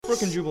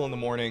Brooke and Jubal in the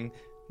morning.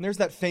 And there's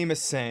that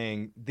famous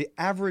saying, the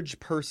average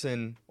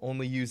person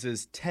only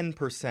uses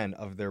 10%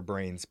 of their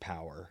brain's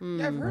power.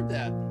 Yeah, I've heard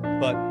that.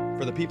 But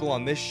for the people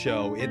on this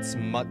show, it's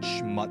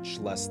much, much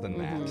less than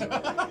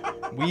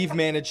that. We've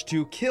managed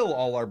to kill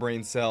all our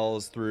brain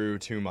cells through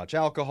too much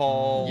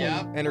alcohol,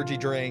 energy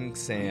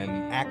drinks, and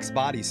Axe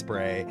body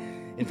spray.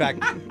 In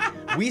fact,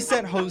 we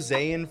sent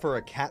Jose in for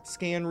a CAT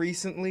scan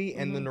recently,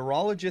 and the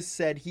neurologist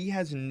said he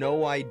has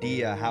no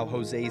idea how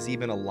Jose's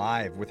even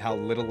alive with how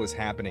little is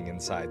happening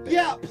inside there.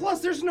 Yeah,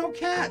 plus there's no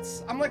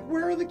cats. I'm like,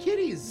 where are the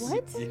kitties?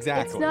 What?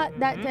 Exactly. It's not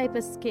that type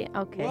of scan.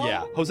 Okay.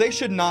 Yeah, Jose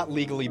should not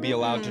legally be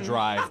allowed to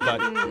drive,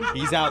 but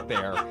he's out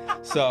there.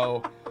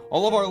 So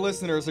all of our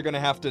listeners are going to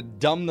have to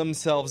dumb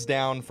themselves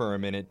down for a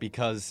minute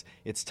because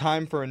it's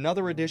time for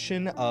another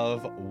edition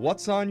of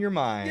What's on Your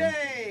Mind,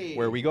 Yay!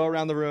 where we go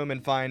around the room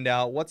and find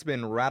out what's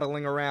been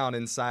rattling around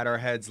inside our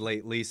heads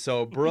lately.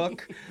 So,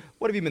 Brooke,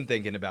 what have you been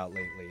thinking about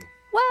lately?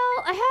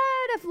 Well, I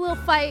had a little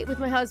fight with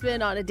my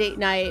husband on a date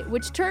night,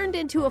 which turned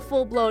into a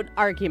full-blown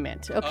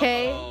argument,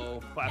 okay? Uh-oh.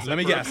 Let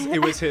me guess, it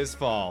was his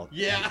fault.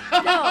 Yeah.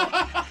 No,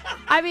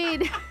 I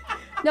mean,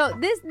 no,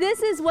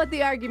 this is what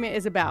the argument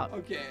is about.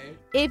 Okay.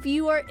 If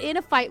you are in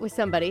a fight with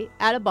somebody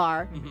at a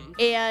bar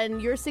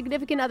and your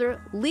significant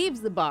other leaves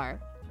the bar,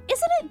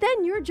 isn't it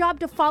then your job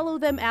to follow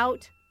them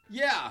out?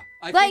 Yeah,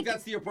 I think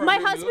that's the appropriate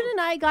my husband move. and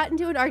I got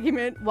into an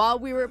argument while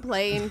we were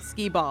playing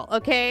skee ball,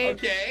 okay?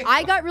 Okay.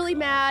 I got really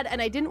mad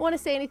and I didn't want to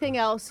say anything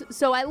else,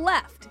 so I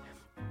left.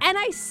 And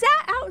I sat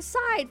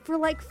outside for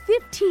like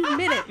 15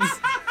 minutes,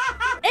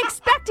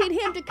 expecting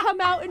him to come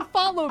out and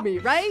follow me,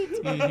 right?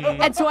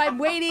 And so I'm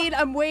waiting.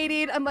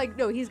 I'm like,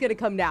 no, he's going to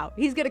come now.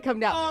 He's going to come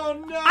now. Oh,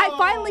 no. I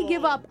finally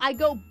give up. I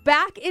go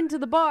back into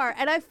the bar,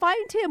 and I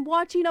find him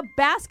watching a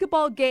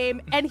basketball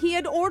game, and he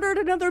had ordered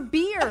another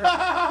beer. Like,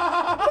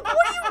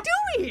 what are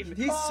you doing?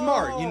 He's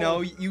smart, you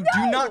know. You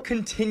do not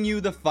continue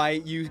the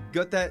fight. You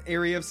got that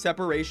area of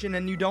separation,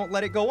 and you don't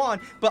let it go on.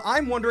 But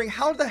I'm wondering,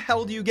 how the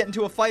hell do you get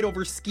into a fight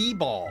over skee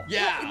ball?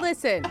 Yeah.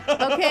 Listen,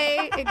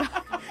 okay? It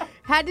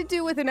had to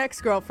do with an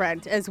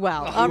ex-girlfriend as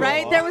well, all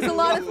right? There was a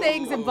lot of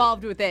things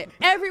involved with it.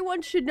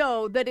 Everyone should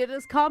know that it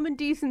is common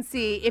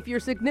decency if your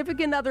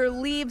significant other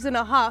leaves in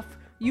a huff,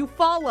 you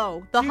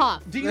follow the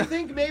huff. Do you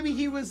think maybe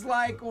he was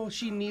like, well,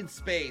 she needs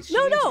space? She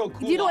No. needs to go cool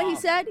Do you know what he off.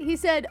 said? He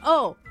said,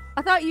 oh,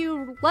 I thought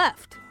you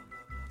left.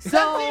 So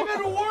That's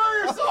even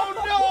worse. Oh,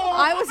 no.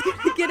 I was going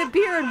to get a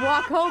beer and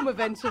walk home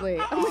eventually.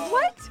 I'm like,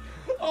 what?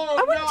 Oh,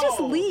 I wouldn't no. just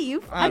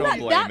leave. I I'm don't not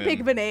blame that him.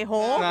 big of an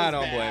a-hole. Nah, I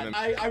don't blame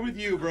him. I'm with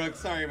you, Brooke.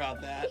 Sorry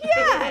about that.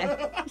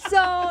 Yeah.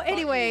 So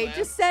anyway, Les.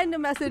 just send a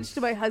message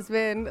to my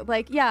husband.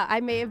 Like, yeah, I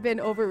may have been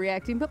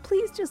overreacting, but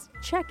please just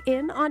check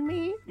in on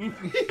me.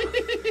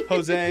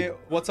 Jose,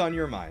 what's on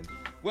your mind?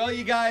 Well,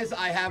 you guys,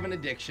 I have an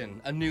addiction,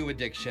 a new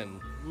addiction.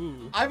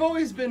 I've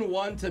always been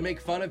one to make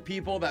fun of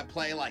people that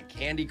play like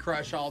Candy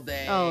Crush all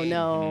day. Oh,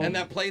 no. And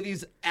that play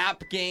these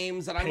app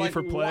games, and I'm Pay like,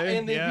 for play? "Why?"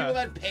 And they Yeah. people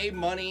that pay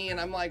money, and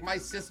I'm like, my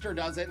sister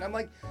does it, and I'm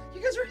like,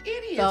 you guys are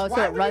idiots. Oh, Why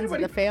so it would runs in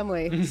anybody the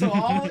family. So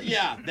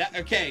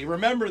okay,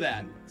 remember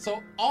that.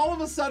 So all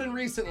of a sudden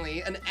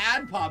recently, an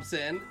ad pops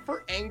in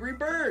for Angry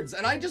Birds,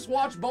 and I just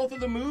watched both of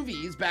the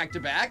movies back to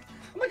back.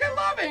 I'm like, I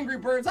love Angry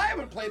Birds. I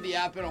haven't played the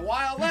app in a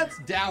while. Let's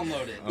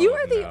download it. You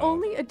are the no.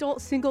 only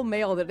adult single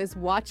male that is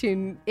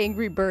watching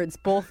Angry Birds,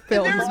 both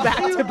films They're back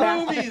cute to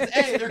back. movies.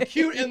 Hey, they're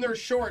cute and they're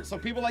short, so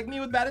people like me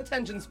with bad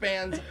attention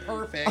spans,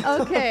 perfect.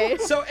 Okay.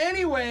 So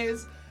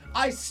anyways,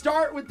 I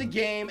start with the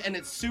game and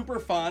it's super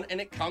fun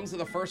and it comes to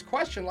the first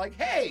question like,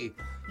 hey,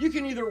 you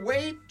can either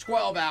wait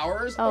 12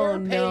 hours Oh, or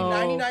pay no.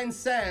 99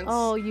 cents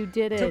Oh, you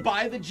did to it.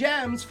 buy the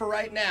gems for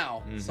right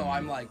now. So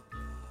I'm like,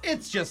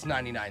 it's just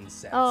 99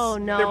 cents. Oh,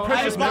 no. They're I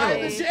precious buy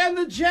minerals. and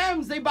the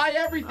gems, they buy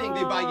everything.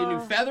 They buy you new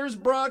feathers,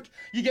 Brooke.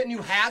 You get new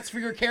hats for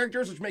your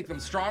characters, which make them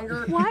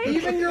stronger. Why?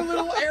 Even your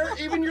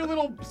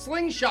little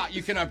slingshot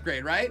you can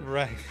upgrade, right?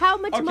 Right. How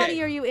much Okay.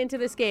 money are you into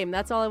this game?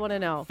 That's all I want to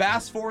know.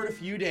 Fast forward a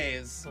few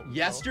days.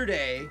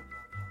 Yesterday,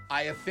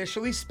 I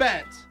officially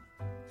spent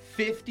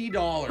 $50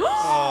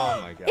 Oh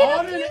my god.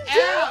 on an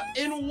app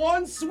in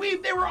one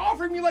sweep. They were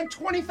offering me like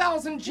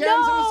 20,000 gems.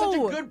 It was such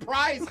No. a good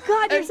price.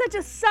 God, you're And- such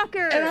a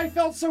sucker. And I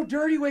felt so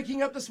dirty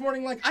waking up this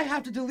morning like, I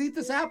have to delete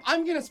this app.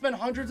 I'm going to spend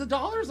hundreds of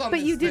dollars on but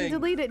this you didn't thing.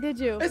 delete it, did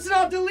you? It's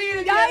not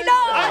deleted I yet. know!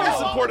 I I have all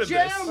the supported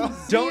this.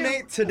 gems.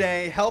 Donate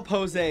today. Help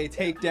Jose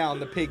take down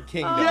the pig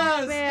kingdom. Yes,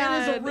 it is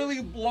man. a really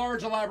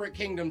large, elaborate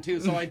kingdom too,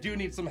 so I do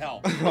need some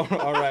help.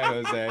 All right,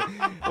 Jose.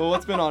 Well,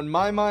 what's been on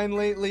my mind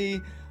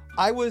lately?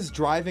 I was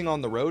driving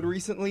on the road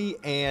recently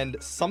and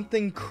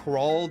something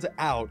crawled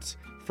out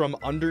from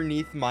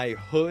underneath my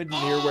hood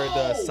near where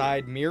the Oh!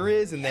 side mirror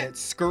is, and then it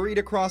scurried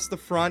across the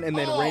front and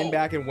then ran Oh!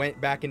 back and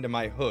went back into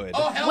my hood.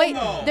 Oh, hell Wait,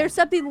 no. there's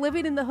something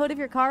living in the hood of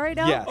your car right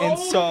now? Yeah, and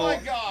Oh so my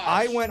gosh.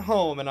 I went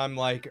home and I'm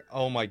like,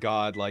 oh my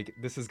god, like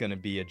this is gonna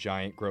be a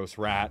giant gross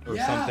rat or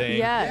Yeah, something.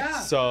 yeah. Yeah.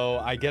 So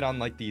I get on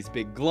like these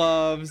big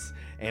gloves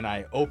and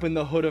I open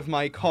the hood of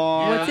my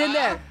car. What's in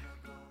there?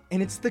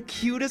 and it's the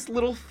cutest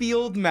little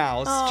field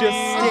mouse just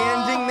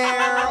standing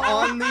there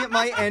on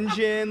my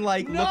engine,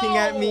 like looking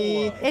at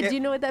me. And do you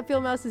know what that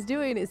field mouse is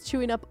doing? It's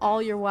chewing up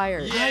all your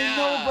wires. Yeah. I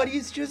know, but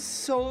he's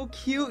just so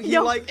cute. He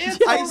No, like, it's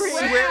I so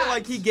swear, rad.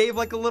 like he gave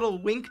like a little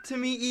wink to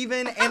me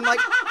even, and like,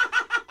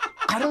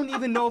 I don't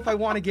even know if I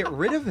want to get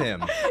rid of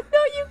him. No,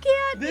 you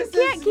can't. This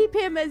You can't is- keep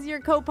him as your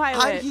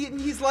co-pilot.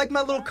 He's like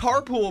my little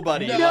carpool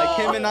buddy. No. Like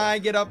him and I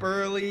get up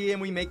early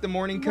and we make the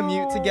morning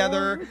commute No,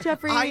 together.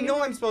 Jeffrey. I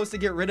know I'm supposed to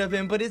get rid of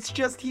him, but it's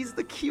just he's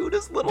the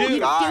cutest little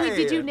Dude. guy.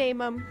 Did you name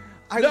him?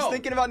 I was No.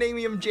 thinking about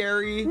naming him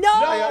Jerry. No.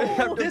 I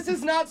have to- This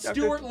is not have to-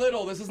 Stuart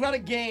Little. This is not a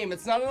game.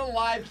 It's not an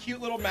alive,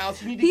 cute little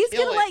mouse. You need to He's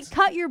kill gonna it. like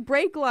cut your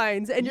brake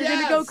lines, and you're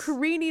gonna go Yes.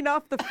 careening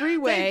off the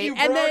freeway, you,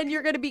 and then Brooke.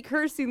 you're gonna be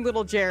cursing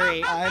little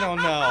Jerry. I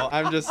don't know.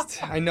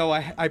 I know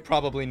I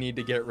probably need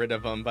to get rid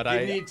of him, but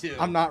I need to.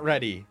 I'm not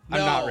ready. I'm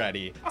No. not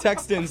ready.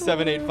 Text in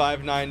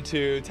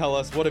 78592. Tell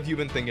us what have you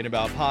been thinking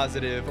about,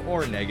 positive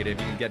or negative.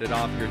 You can get it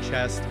off your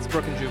chest. It's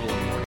Brooke and Jubal in the morning.